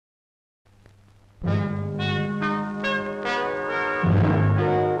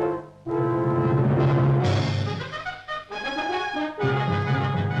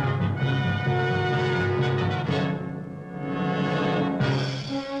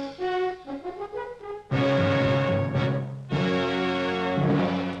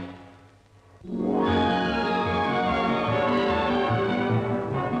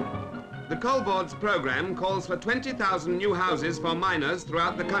Coal Board's programme calls for 20,000 new houses for miners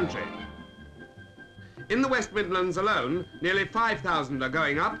throughout the country. In the West Midlands alone, nearly 5,000 are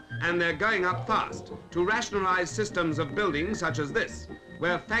going up, and they're going up fast, to rationalise systems of building such as this,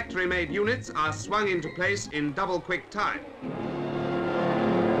 where factory-made units are swung into place in double-quick time.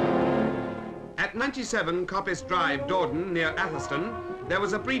 At 97 Coppice Drive, Dordon, near Athelston, there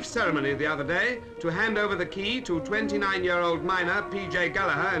was a brief ceremony the other day to hand over the key to 29-year-old miner P.J.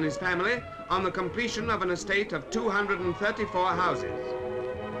 Gallagher and his family on the completion of an estate of 234 houses.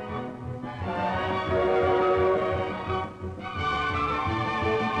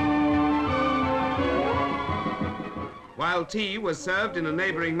 While tea was served in a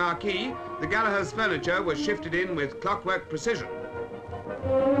neighbouring marquee, the Gallagher's furniture was shifted in with clockwork precision.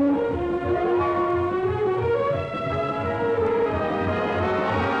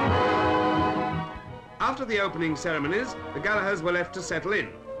 After the opening ceremonies, the Gallaghers were left to settle in.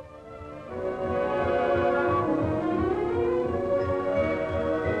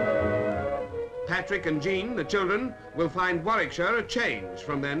 Patrick and Jean, the children, will find Warwickshire a change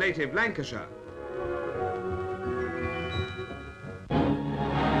from their native Lancashire.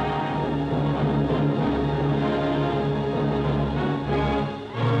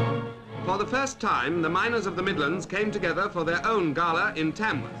 For the first time, the miners of the Midlands came together for their own gala in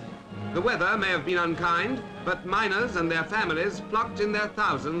Tamworth. The weather may have been unkind, but miners and their families flocked in their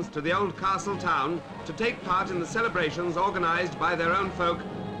thousands to the old castle town to take part in the celebrations organised by their own folk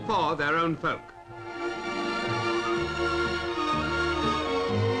for their own folk.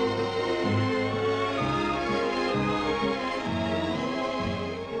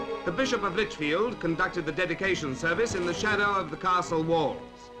 The Bishop of Lichfield conducted the dedication service in the shadow of the castle walls.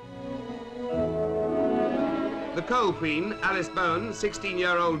 The coal queen, Alice Bowen,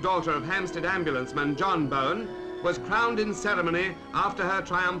 16-year-old daughter of Hampstead ambulanceman John Bowen, was crowned in ceremony after her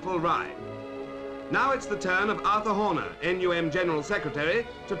triumphal ride. Now it's the turn of Arthur Horner, NUM General Secretary,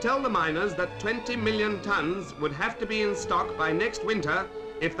 to tell the miners that 20 million tonnes would have to be in stock by next winter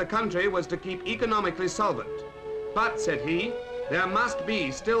if the country was to keep economically solvent. But, said he, there must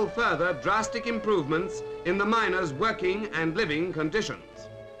be still further drastic improvements in the miners' working and living conditions.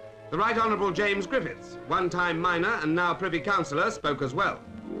 The Right Honourable James Griffiths, one-time miner and now Privy Councillor, spoke as well.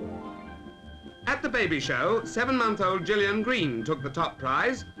 At the baby show, 7-month-old Gillian Green took the top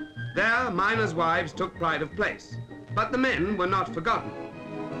prize. There, miners' wives took pride of place. But the men were not forgotten.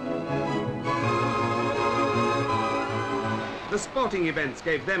 The sporting events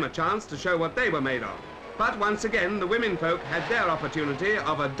gave them a chance to show what they were made of. But once again, the women folk had their opportunity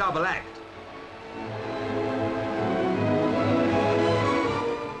of a double act.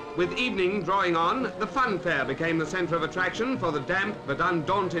 With evening drawing on, the fun fair became the centre of attraction for the damp but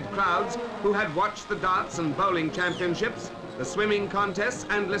undaunted crowds who had watched the darts and bowling championships, the swimming contests,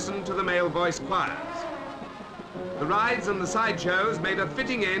 and listened to the male voice choirs. The rides and the sideshows made a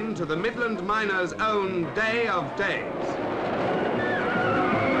fitting end to the Midland miners' own Day of Days.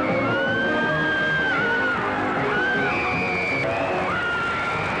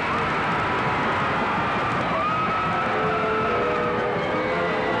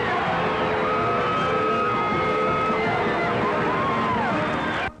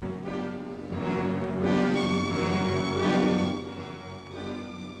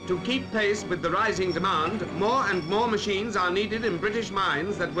 To keep pace with the rising demand, more and more machines are needed in British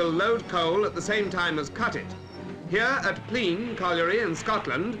mines that will load coal at the same time as cut it. Here at Plean Colliery in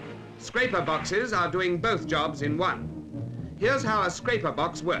Scotland, scraper boxes are doing both jobs in one. Here's how a scraper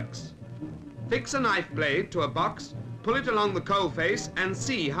box works. Fix a knife blade to a box, pull it along the coal face and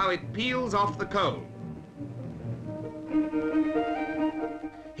see how it peels off the coal.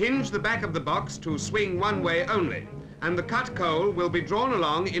 Hinge the back of the box to swing one way only, and the cut coal will be drawn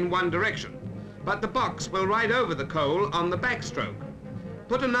along in one direction, but the box will ride over the coal on the backstroke.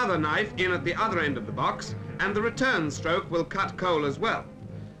 Put another knife in at the other end of the box, and the return stroke will cut coal as well.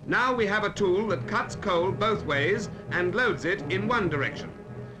 Now we have a tool that cuts coal both ways and loads it in one direction.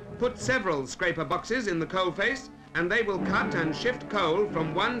 Put several scraper boxes in the coal face, and they will cut and shift coal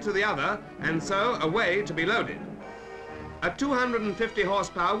from one to the other, and so away to be loaded. A 250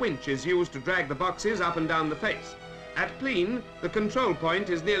 horsepower winch is used to drag the boxes up and down the face. At Plean, the control point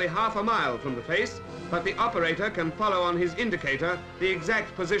is nearly half a mile from the face, but the operator can follow on his indicator the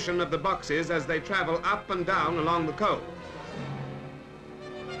exact position of the boxes as they travel up and down along the coal.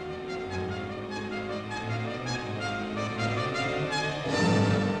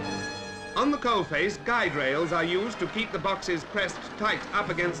 On the coal face, guide rails are used to keep the boxes pressed tight up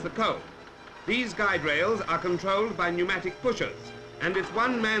against the coal. These guide rails are controlled by pneumatic pushers, and it's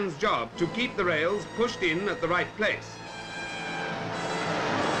one man's job to keep the rails pushed in at the right place.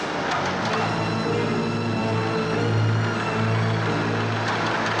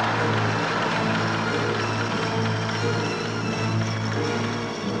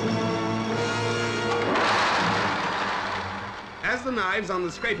 the knives on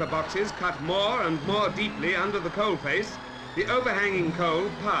the scraper boxes cut more and more deeply under the coal face, the overhanging coal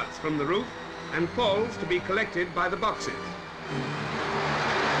parts from the roof and falls to be collected by the boxes.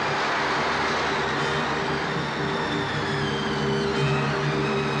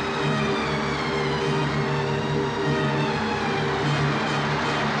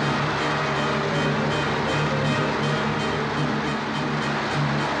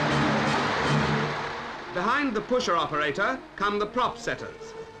 Behind the pusher operator come the prop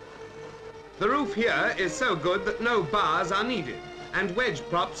setters. The roof here is so good that no bars are needed, and wedge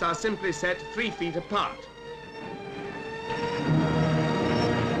props are simply set 3 feet apart.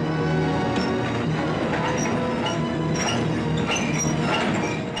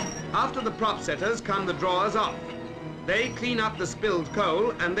 After the prop setters come the drawers off. They clean up the spilled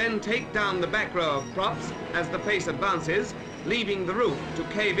coal and then take down the back row of props as the face advances, leaving the roof to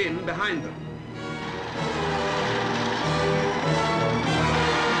cave in behind them.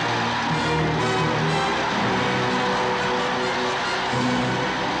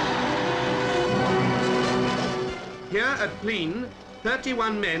 Here at Pleen,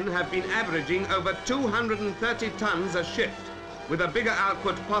 31 men have been averaging over 230 tons a shift, with a bigger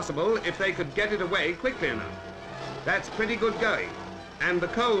output possible if they could get it away quickly enough. That's pretty good going, and the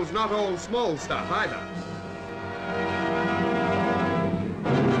coal's not all small stuff either.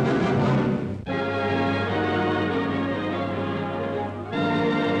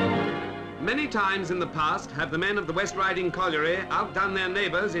 Many times in the past have the men of the West Riding Colliery outdone their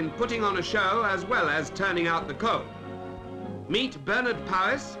neighbours in putting on a show as well as turning out the coal. Meet Bernard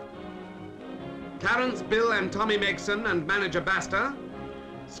Powis, Clarence, Bill and Tommy Megson and manager Baster,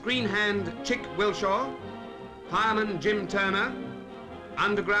 screen hand Chick Wilshaw, fireman Jim Turner,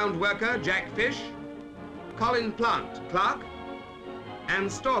 underground worker Jack Fish, Colin Plant, clerk,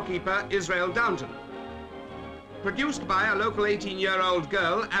 and storekeeper Israel Downton. Produced by a local 18-year-old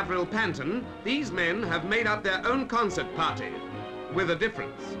girl, Avril Panton, these men have made up their own concert party, with a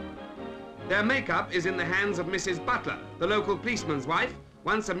difference. Their makeup is in the hands of Mrs. Butler, the local policeman's wife,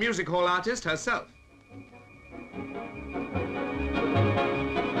 once a music hall artist herself.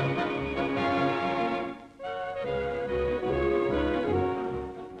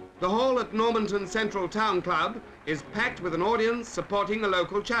 The hall at Normanton Central Town Club is packed with an audience supporting a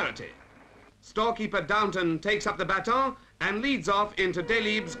local charity. Storekeeper Downton takes up the baton and leads off into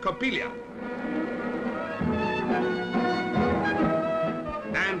Delibes Coppelia.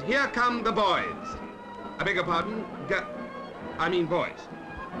 And here come the boys. I beg your pardon, I mean boys.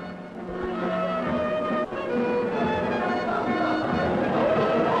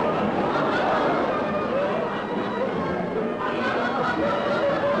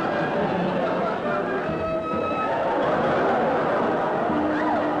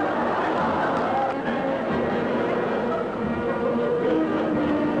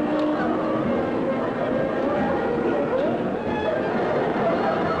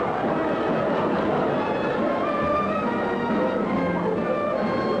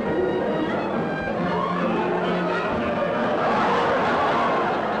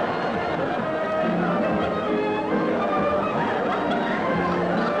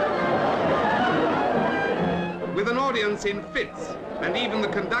 In fits, and even the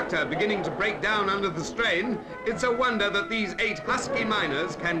conductor beginning to break down under the strain, it's a wonder that these 8 husky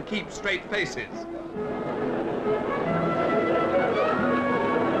miners can keep straight faces.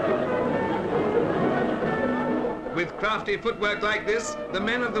 With crafty footwork like this, the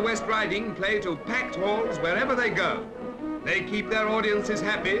men of the West Riding play to packed halls wherever they go. They keep their audiences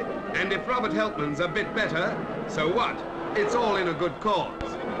happy, and if Robert Helpman's a bit better, so what? It's all in a good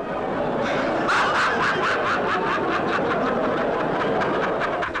cause.